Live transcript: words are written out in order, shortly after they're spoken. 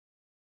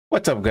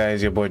What's up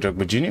guys, your boy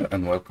Drogba Jr.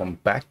 and welcome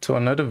back to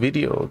another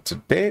video.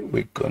 Today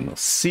we're gonna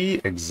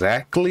see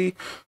exactly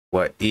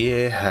what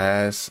EA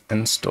has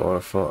in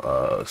store for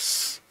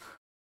us.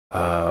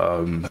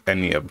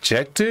 Any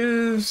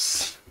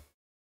objectives?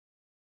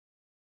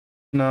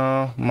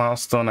 No,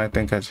 milestone I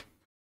think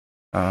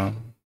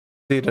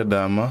see the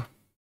demo.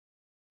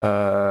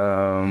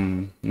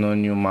 No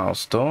new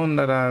milestone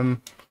that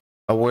I'm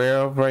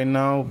aware of right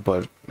now,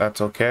 but that's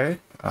okay.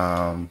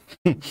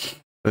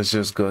 Let's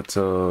just go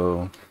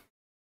to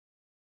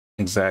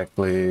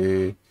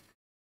exactly,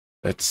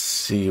 let's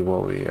see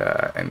what we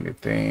got.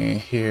 Anything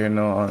here?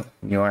 No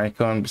new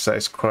icon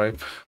besides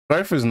Cruyff.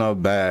 Cruyff is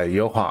not bad.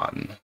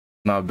 Johan,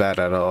 not bad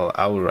at all.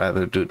 I would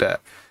rather do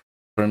that.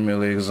 Premier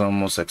League is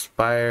almost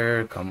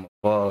expired. Come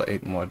on,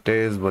 8 more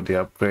days, but the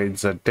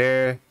upgrades are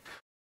there.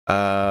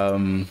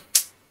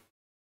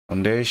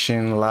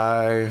 Foundation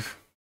live.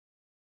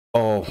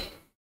 Oh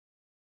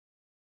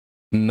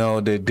no,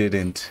 they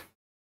didn't.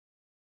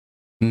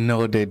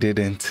 No, they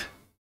didn't.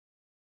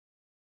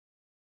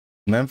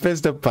 Memphis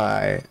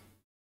Depay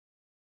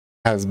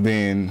has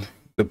been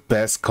the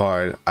best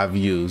card I've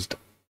used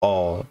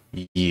all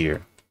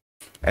year.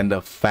 And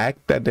the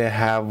fact that they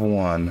have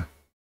one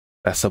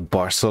that's a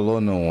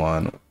Barcelona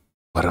one,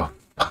 what a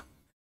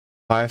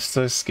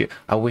 5-star skill.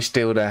 I wish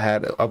they would have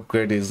had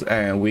upgraded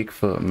and weak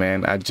foot,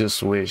 man. I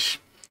just wish.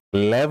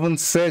 11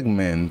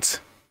 segment.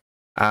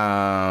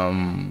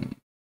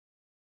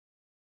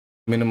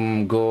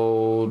 Minimum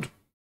gold,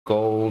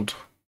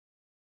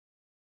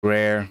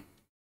 rare.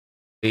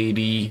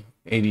 80,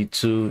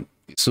 82,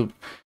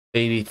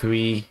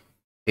 83,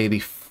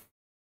 80,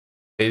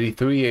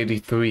 83,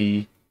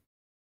 83,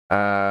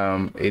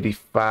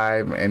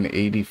 85 and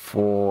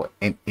 84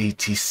 and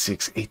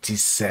 86,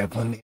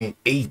 87 and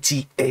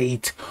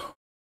 88.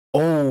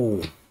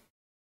 Oh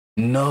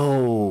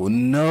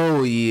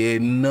no, yeah,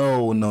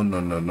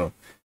 no.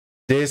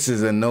 This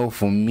is a no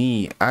for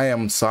me. I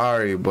am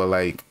sorry, but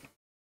like,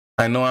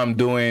 I know I'm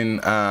doing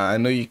I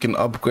know you can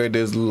upgrade.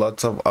 There's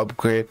lots of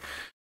upgrade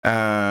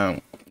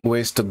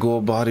ways to go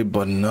about it,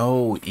 but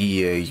no,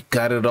 EA, you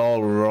got it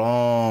all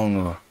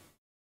wrong.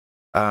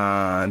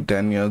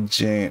 Daniel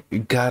Jane, you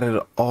got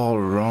it all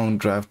wrong.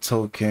 Draft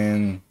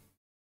token,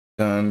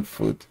 gun,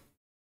 foot,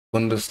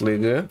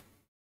 Bundesliga.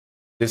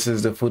 This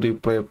is the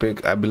FUTTIES Player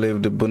Pick. I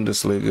believe the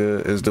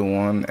Bundesliga is the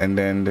one, and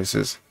then this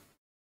is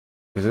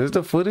this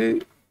the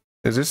FUTTIES?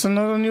 Is this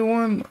another new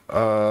one?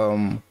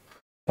 1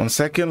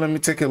 second, let me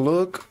take a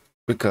look,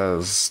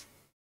 because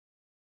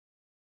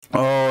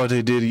oh,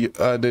 they did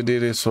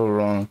it so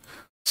wrong.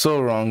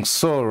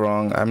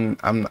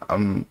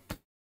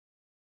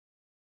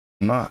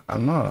 I'm not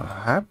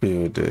happy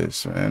with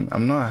this, man.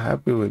 I'm not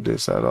happy with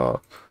this at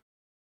all.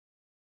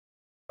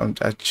 I'm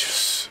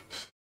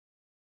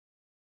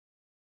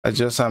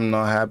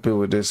not happy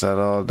with this at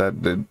all.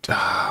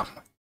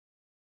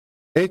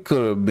 It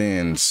could have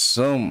been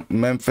some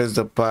Memphis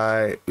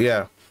Depay.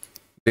 Yeah,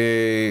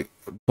 the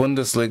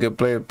Bundesliga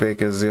Player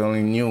Pick is the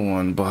only new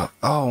one, but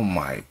oh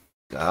my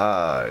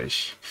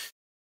gosh,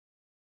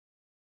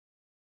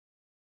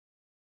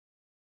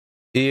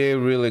 EA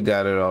really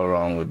got it all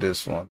wrong with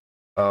this one.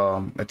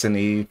 It's an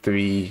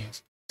 83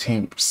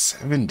 team.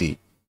 70.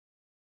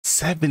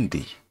 Let's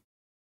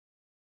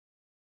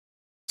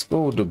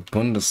go with the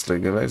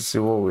Bundesliga. Let's see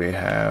what we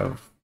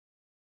have.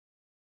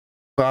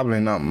 Probably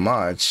not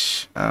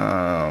much.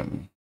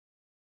 An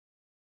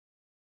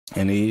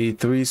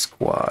 83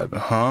 squad,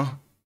 huh?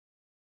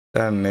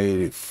 Got an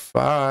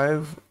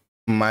 85.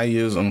 Might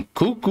use on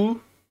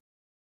Cuckoo.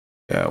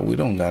 Yeah, we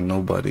don't got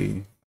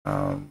nobody.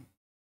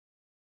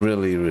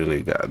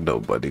 Really got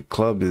nobody.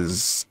 Club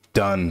is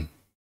done.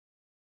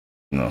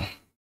 No,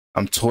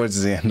 I'm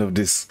towards the end of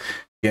this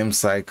game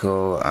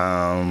cycle.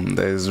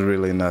 There's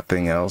really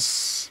nothing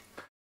else.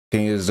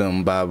 Can use the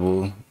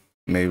Babu,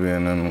 maybe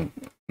an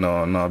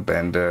no, not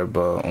Bender,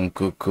 but on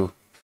Cuckoo.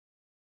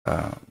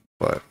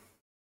 But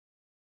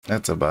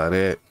that's about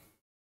it.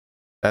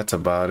 That's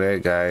about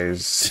it,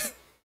 guys.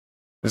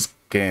 This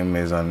game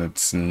is on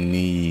its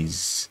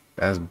knees.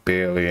 That's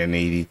barely an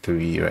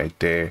 83 right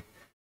there.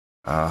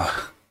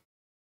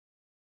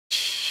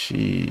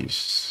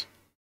 Jeez.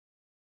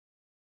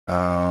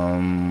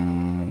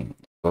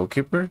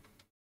 Goalkeeper.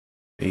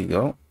 There you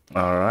go.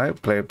 All right,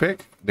 player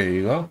pick. There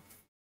you go.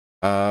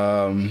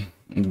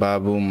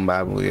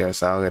 Babu.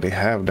 Yes, I already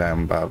have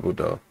that Babu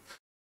though.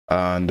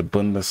 The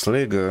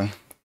Bundesliga,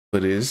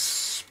 but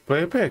it's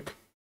player pick.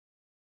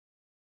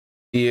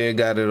 EA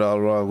got it all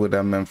wrong with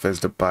that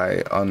Memphis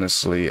Depay.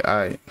 Honestly,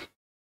 I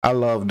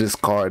love this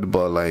card,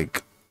 but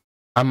like,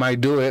 I might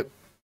do it,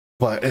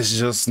 but it's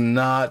just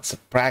not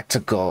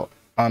practical.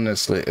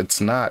 Honestly, it's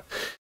not.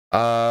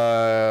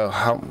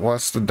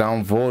 What's the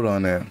downvote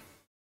on it?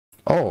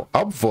 Oh,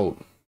 upvote.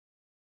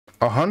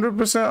 100%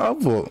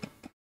 upvote.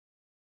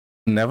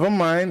 Never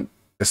mind.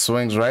 It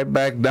swings right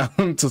back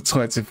down to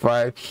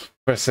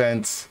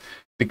 25%.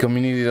 The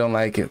community don't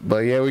like it,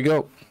 but here we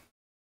go.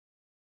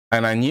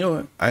 And I knew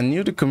it. I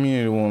knew the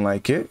community won't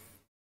like it.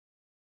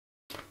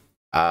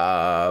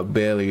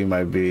 Bailey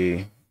might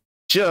be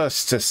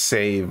just a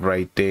save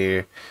right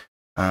there.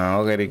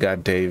 Already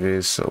got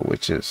Davis, so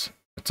which is,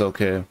 it's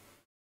okay.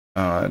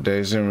 There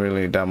isn't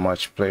really that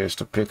much players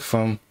to pick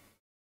from.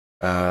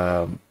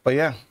 But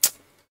yeah,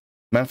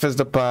 Memphis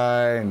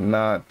Depay,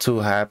 not too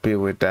happy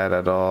with that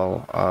at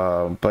all.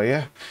 But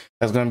yeah,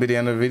 that's gonna be the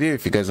end of the video.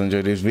 If you guys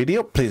enjoyed this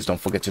video, please don't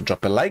forget to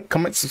drop a like,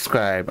 comment,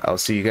 subscribe. I'll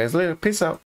see you guys later. Peace out.